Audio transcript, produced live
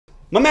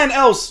My man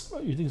else.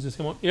 You think this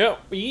come on? Yeah.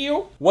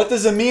 What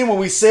does it mean when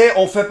we say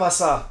on fait pas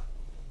ça?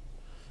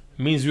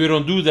 Means we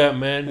don't do that,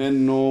 man.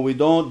 And no, we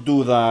don't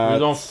do that. We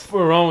don't f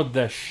around with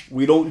that shit.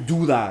 We don't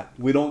do that.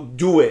 We don't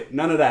do it.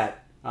 None of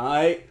that.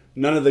 Alright?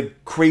 None of the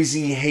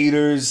crazy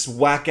haters,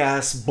 whack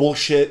ass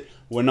bullshit.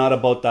 We're not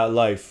about that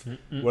life.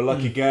 We're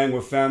lucky gang.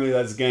 We're family.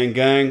 That's gang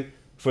gang.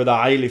 For the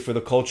A.L.A, for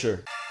the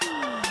culture.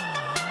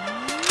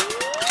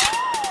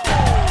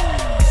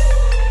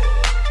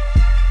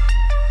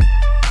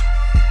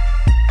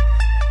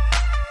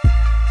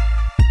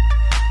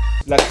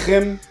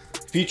 Lacrim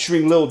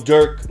featuring Lil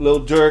Durk.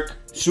 Lil Durk,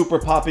 super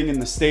popping in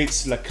the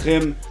States.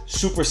 Lacrim,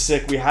 super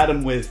sick. We had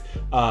him with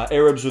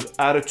Arabs with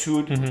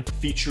Attitude,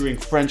 featuring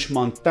French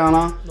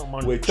Montana,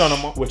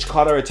 which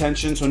caught our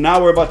attention. So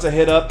now we're about to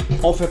hit up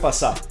On Fait Pas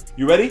Ça.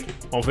 You ready?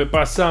 On fait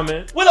pas ça,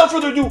 man. Without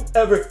further ado,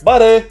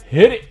 everybody,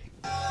 hit it.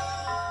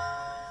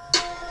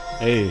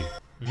 Hey.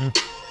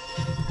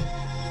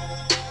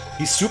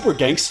 He's super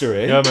gangster,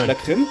 eh? Yeah, man.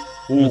 Lacrim?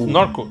 Ooh.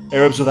 Narco.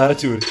 Arabs with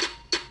Attitude.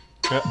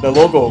 Yeah. The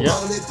logo. Yeah.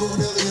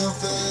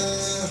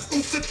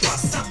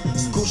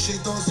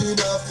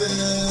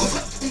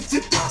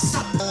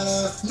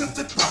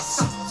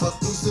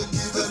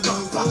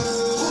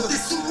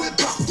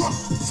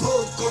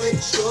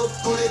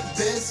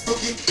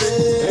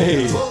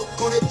 Hey.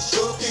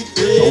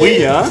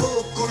 Oui, hein?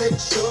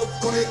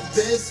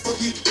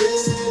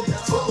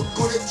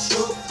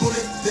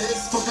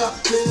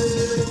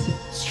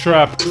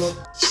 Strap.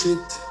 Shit.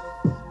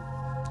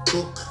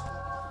 Cook.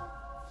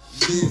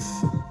 Beef.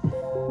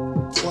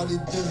 3 les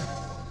 2.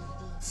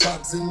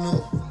 Facts et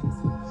non.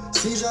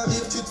 Si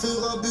j'arrive, tu te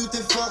feras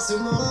buter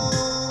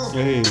forcément.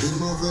 Hey.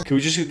 Can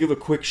we just give a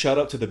quick shout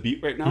out to the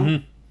beat right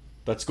now?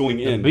 That's going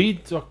in.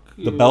 Beat.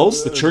 The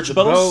bells, the church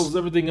bells?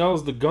 Everything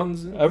else, the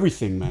guns.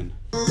 Everything, man.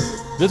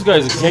 This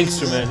guy's a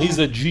gangster, man. He's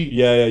a G.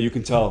 Yeah, you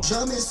can tell.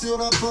 Jamais sur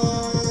la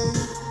paille,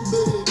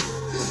 babe.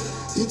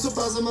 Il ne se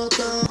passe un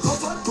matin.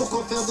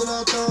 Pourquoi faire de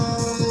la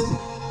taille?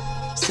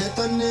 Cette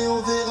année,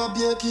 on verra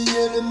bien qui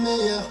est le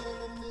meilleur.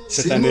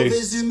 Cette année.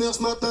 Mauvaise humeur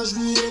ce matin, je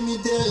lui ai mis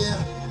derrière.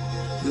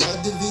 La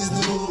devise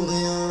ne vaut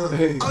rien.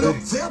 Hey, alors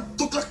verbe,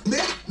 donc la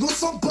merde, nous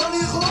sommes pas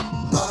les rats.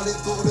 Parler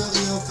pour ne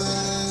rien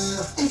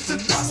faire. On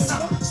fait pas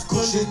ça. Se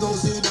coucher dans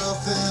une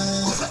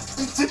affaire.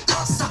 On fait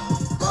pas ça.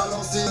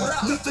 Balancer,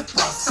 ne fais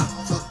pas ça.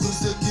 Fuck tous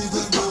ceux qui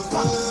veulent me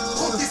faire.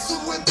 Prends des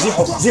sous et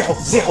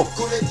Zéro. Faut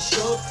qu'on les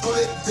chope, qu'on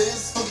les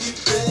baisse, faut qu'ils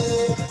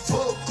paient.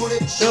 Faut qu'on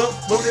les chope,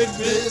 qu'on les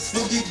baisse,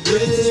 faut qu'ils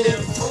paient.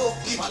 Faut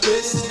qu'ils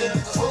paient.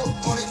 Faut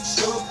qu'on les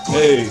chope, qu'on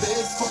les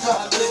baisse, faut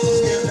qu'ils paient.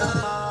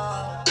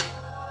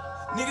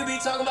 Nigga be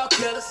talking about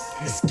killers.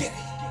 Let's get it.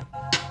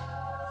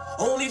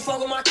 Only fuck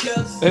with my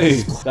killers.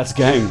 Hey, that's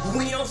gang.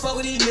 We don't fuck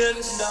with these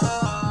niggas.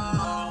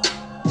 No.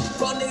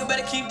 Fuck nigga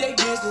better keep their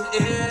distance.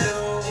 Ew.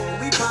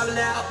 We poppin'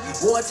 out.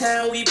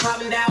 Wartime, we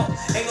poppin' out.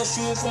 Ain't no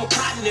shooting from a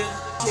cotton nigga.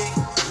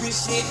 We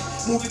shit.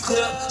 Movie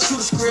clip. Shoot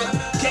a script.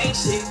 Gang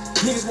shit.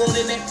 Niggas want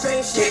in that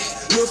fame shit.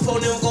 Niggas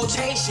phone them gon'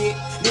 change shit.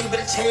 Nigga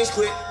better change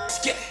quick. Let's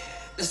get it.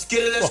 Let's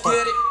get it. Let's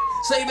get it.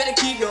 So you better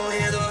keep your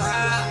hands on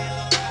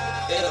high.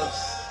 Yeah.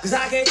 Cause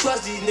I can't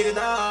trust these niggas,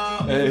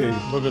 nah. Hey,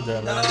 Look at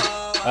that, man.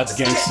 that's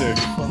gangster.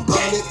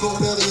 Parler pour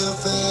ne rien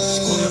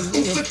faire.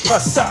 On fait pas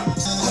ça.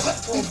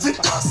 On fait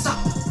pas ça.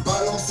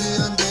 Balancer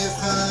un des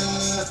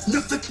frères. Ne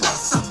fais pas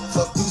ça.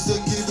 Fuck tous ceux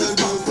qui veulent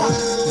me faire.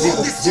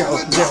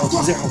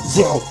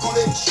 Zéro.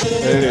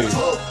 Hey.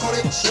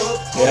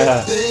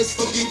 Yeah.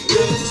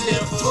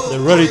 They're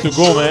ready to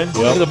go, man.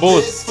 Look at the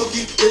bullets.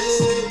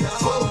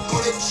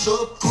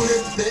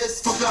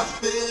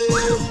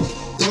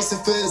 Dans ses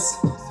fesses.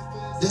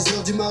 Des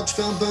heures du mat, je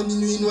fais un bain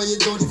minuit noyé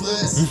dans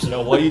l'ivresse. Il a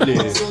envoyé les...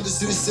 Besoin de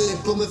suicide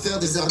pour me faire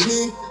des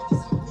amis.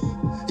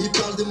 Ils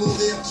parlent de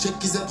mourir, je sais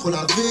qu'ils aiment trop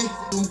la vie.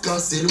 Tout me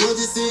casser loin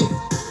d'ici.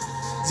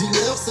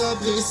 Dis-leur ça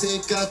brille,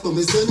 c'est 4 pour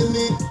mes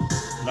ennemis.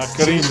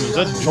 Lacrim, is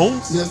that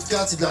Jones?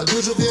 9-4, c'est de là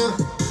d'où je viens.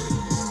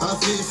 Un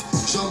fif,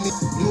 j'en mis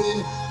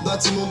Moul,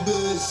 bâtiment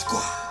buzz.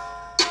 Quoi?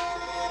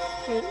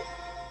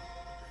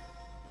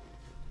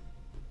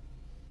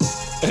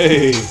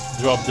 Hey.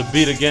 Drop the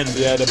beat again.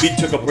 Yeah, the beat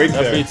took a break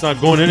That there. beat's not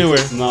going anywhere.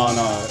 No.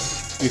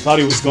 You thought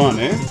he was gone,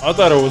 eh? I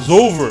thought it was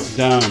over.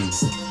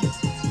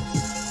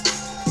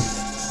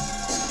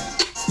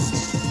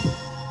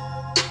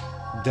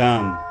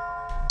 Damn.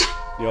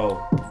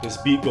 Yo, this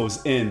beat goes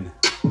in.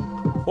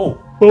 Oh.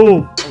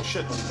 Boom. Oh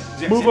shit.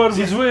 Move out of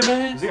his way,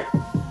 man.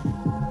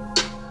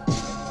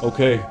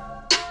 Okay.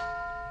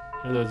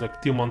 There's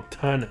like T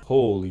Montana.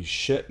 Holy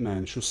shit,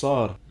 man.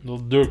 Shusar. Lil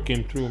Durk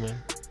came through,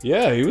 man.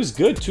 Yeah, he was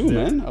good too,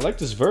 man. I like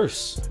this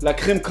verse.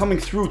 Lacrim coming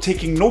through,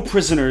 taking no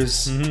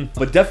prisoners,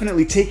 but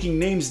definitely taking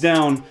names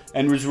down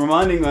and was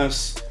reminding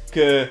us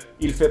que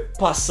il fait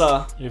pas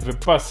ça. Il fait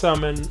pas ça,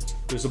 man.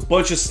 There's a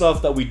bunch of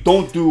stuff that we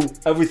don't do,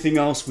 everything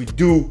else we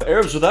do.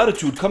 Arabs with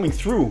Attitude coming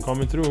through.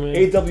 Coming through, man.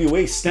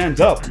 AWA,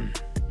 stand up.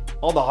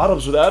 All the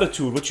Arabs with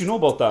Attitude. What you know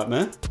about that,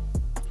 man?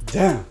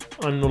 Damn.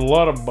 I know a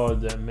lot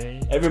about that,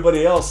 man.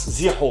 Everybody else,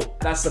 zihou.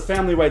 That's the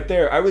family right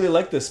there. I really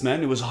like this,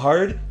 man. It was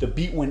hard. The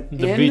beat went in.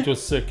 The beat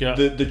was sick, yeah.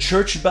 The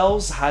church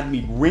bells had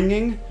me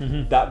ringing.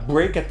 That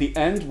break at the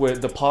end where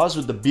the pause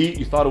with the beat,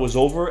 you thought it was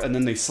over, and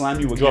then they slam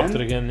you again. Dropped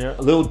it again, yeah.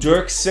 Lil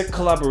Durk, sick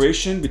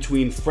collaboration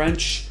between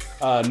French,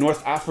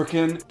 North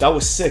African. That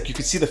was sick. You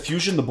could see the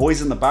fusion, the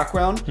boys in the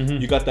background.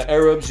 You got the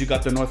Arabs, you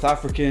got the North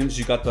Africans,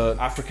 you got the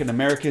African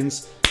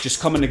Americans just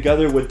coming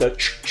together with the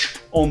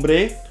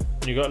ombre.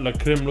 You got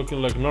Lacrim looking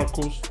like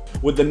Narcos.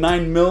 With the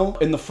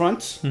 9mm in the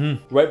front,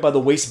 right by the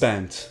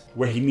waistband,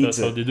 where he needs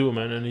That's how they do it,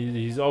 man. And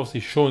he's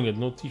obviously showing it,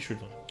 no t-shirt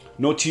on.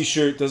 No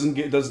t-shirt,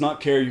 does not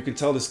care. You can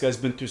tell this guy's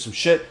been through some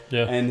shit.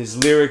 Yeah. And his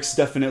lyrics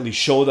definitely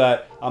show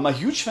that. I'm a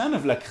huge fan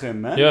of Lacrim,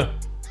 man. Yeah.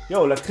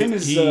 Yo, Lacrim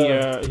is...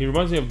 He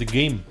reminds me of The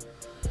Game.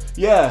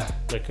 Yeah.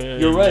 Like,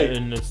 you're right.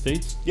 In the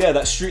States. Yeah,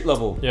 that street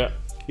level. Yeah.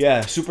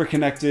 Yeah, super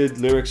connected.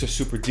 Lyrics are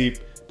super deep.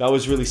 That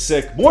was really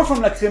sick. More from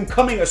Lacrim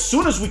coming as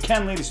soon as we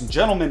can, ladies and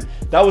gentlemen.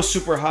 That was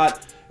super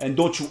hot. And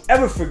don't you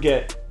ever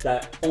forget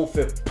that on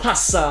fait pas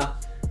ça.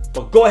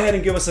 But go ahead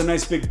and give us a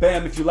nice big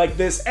bam if you like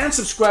this. And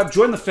subscribe,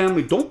 join the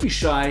family. Don't be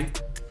shy.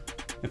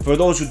 And for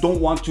those who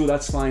don't want to,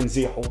 that's fine.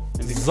 Zihou.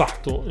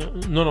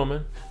 Exacto. No,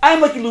 man.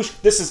 I'm Lucky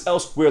Loush. This is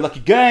Els. We're Lucky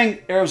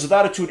Gang. Arabs with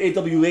attitude.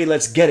 AWA.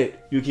 Let's get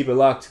it. You keep it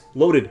locked.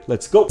 Loaded.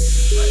 Let's go.